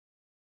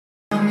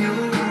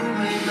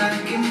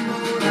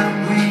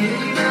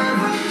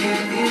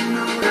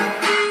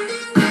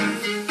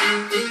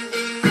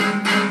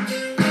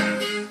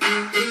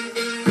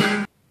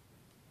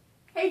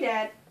Hey,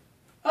 Dad.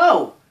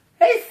 Oh,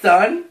 hey,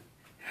 son.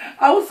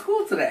 How was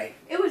school today?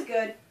 It was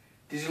good.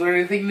 Did you learn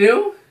anything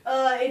new?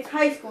 It's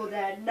high school,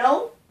 Dad.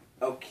 No?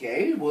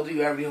 Okay, well, do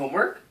you have any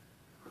homework?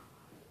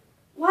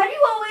 Why do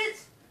you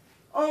always...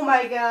 Oh,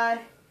 my God.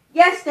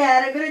 Yes,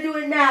 Dad, I'm gonna do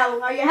it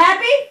now. Are you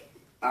happy?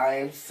 I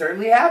am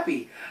certainly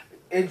happy.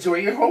 Enjoy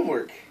your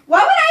homework. Why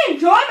would I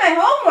enjoy my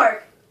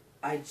homework?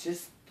 I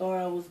just thought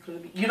I was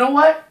going to be... You know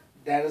what?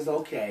 That is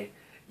okay.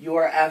 You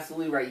are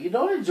absolutely right. You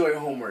don't enjoy your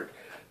homework.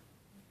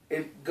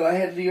 Go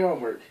ahead and do your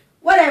homework.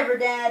 Whatever,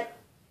 Dad.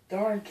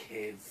 Darn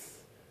kids.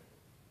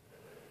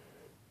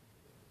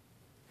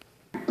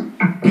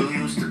 You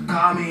used to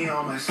call me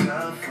on my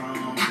cell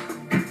phone.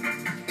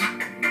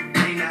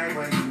 Late night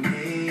when you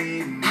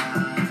need my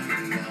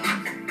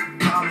love.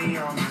 Call me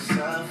on my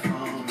cell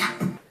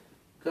phone.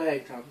 Go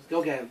ahead, Thomas.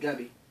 Go get him,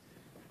 Gabby.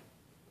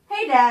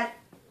 Hey, Dad.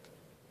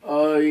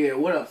 Oh, yeah.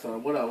 What up,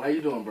 son? What up? How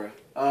you doing, bro?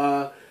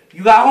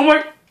 You got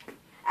homework?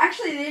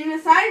 Actually, they didn't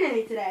assign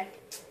any today.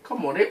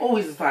 Come on, they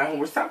always assign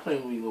homework. Stop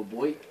playing with me, little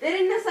boy. They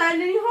didn't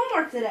assign any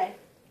homework today.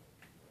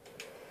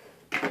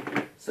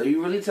 So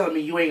you really telling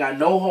me you ain't got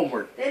no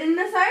homework? They didn't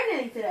assign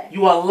any today.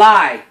 You a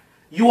lie.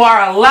 You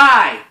are a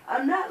lie.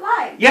 I'm not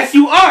lying. Yes,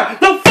 you are.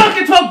 Don't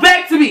fucking talk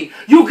back to me.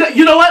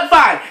 You know what?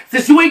 Fine.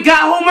 Since you ain't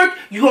got homework,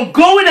 you gonna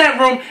go in that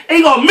room and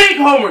you gonna make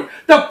homework.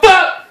 The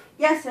fuck?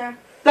 Yes, sir.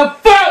 The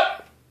fuck?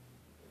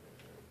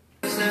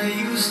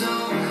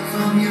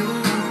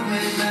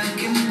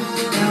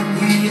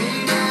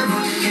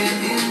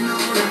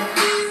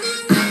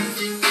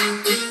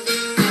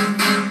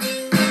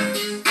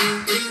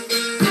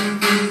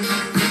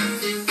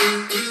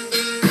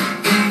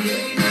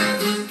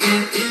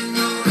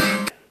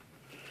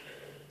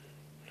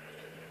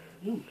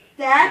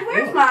 Dad,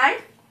 where's mine?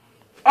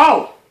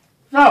 Oh,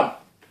 so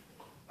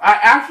I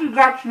actually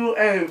got you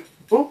a.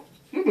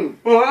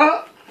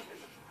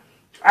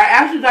 I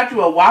actually got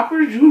you a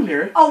Whopper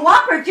Jr. A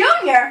Whopper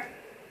Jr.?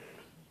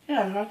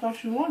 Yeah, I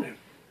thought you wanted.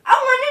 I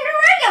wanted a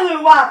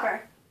regular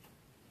Whopper.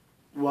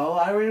 Well,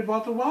 I already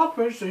bought the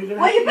Whopper, so you're gonna.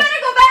 Well, you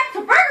better go back to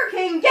Burger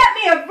King and get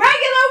me a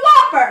regular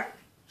Whopper.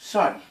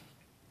 Son,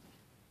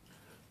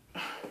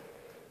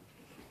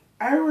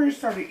 I already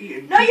started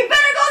eating. No, you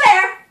better go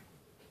there.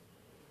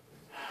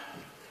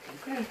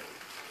 Okay.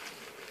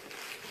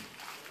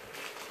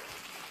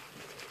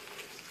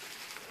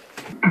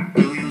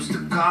 You used to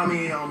call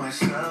me on my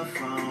cell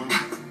phone.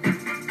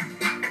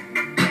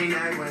 Late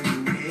night when you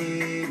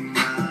need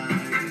my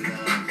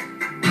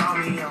love. Call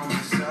me on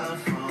my cell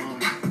phone.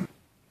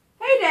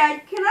 Hey,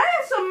 Dad, can I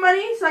have some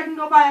money so I can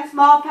go buy a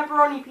small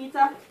pepperoni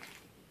pizza?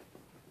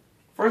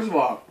 First of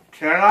all,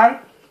 can I?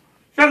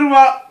 Second of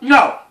all,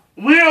 no.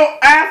 We don't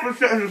ask for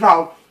shit in this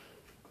house.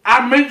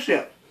 I make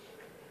shit.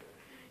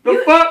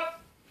 The fuck?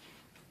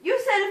 You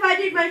said if I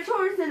did my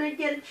chores, then I'd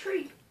get a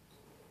treat.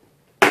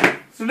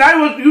 So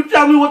now you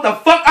tell me what the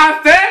fuck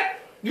I said?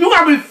 You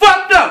got me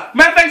fucked up.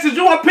 Matter of fact, since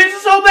you want pizza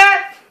so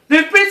bad,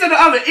 there's pizza in the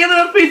oven. Eat a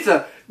little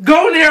pizza.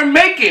 Go in there and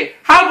make it.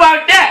 How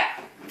about that?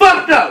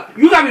 Fucked up.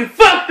 You got me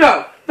fucked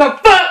up. The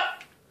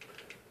fuck?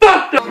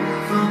 Fucked up.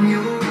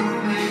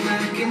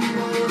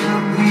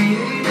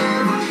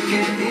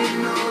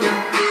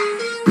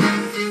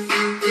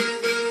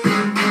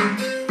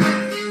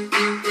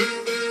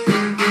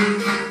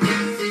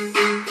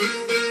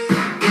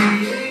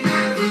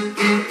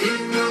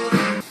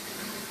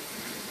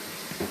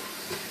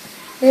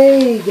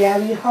 Hey,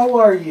 Gabby, how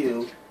are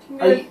you?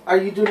 Are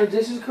you doing the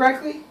dishes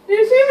correctly? Do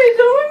you see me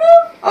doing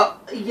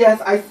them?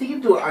 Yes, I see you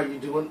doing. Are you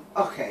doing?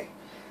 Okay.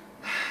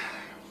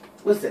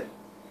 Listen,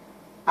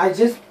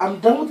 I'm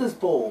done with this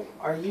bowl.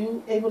 Are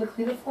you able to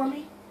clean it for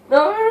me?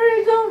 No, I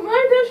already done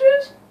my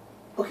dishes.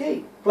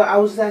 Okay, but I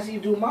was just asking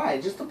you to do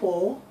mine, just the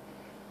bowl.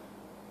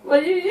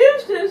 Well, you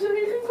used it so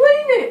you can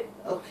clean it.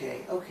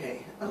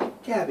 Okay. Oh,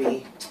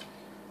 Gabby,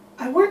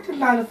 I worked a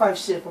 9-to-5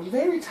 shift. I'm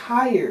very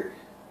tired.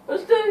 But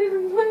still, you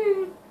can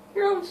clean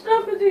your own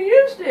stuff because you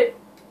used it.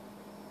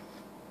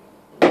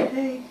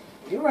 Okay,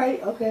 you're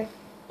right. Okay.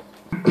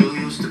 You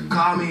used to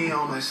call me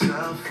on my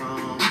cell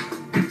phone.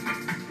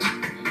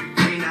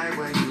 Late night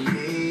when you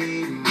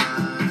need my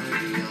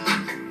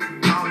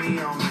love. Call me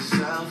on my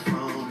cell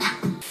phone.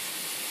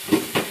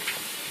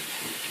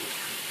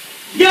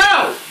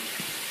 Yo!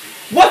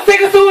 What's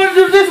taking so long to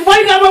do this? Why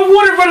you got my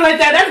water running like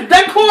that?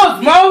 That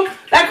caused, Mo.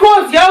 That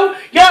caused, yo.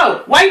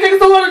 Yo, why you taking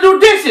so long to do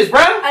dishes, bro?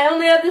 I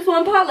only have this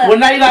one pot left. Well,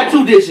 now you got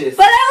 2 dishes.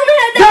 But I only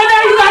had that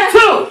Now you got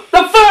 2.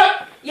 The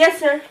fuck? Yes,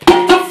 sir.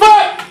 The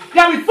fuck?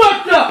 Got me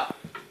fucked up.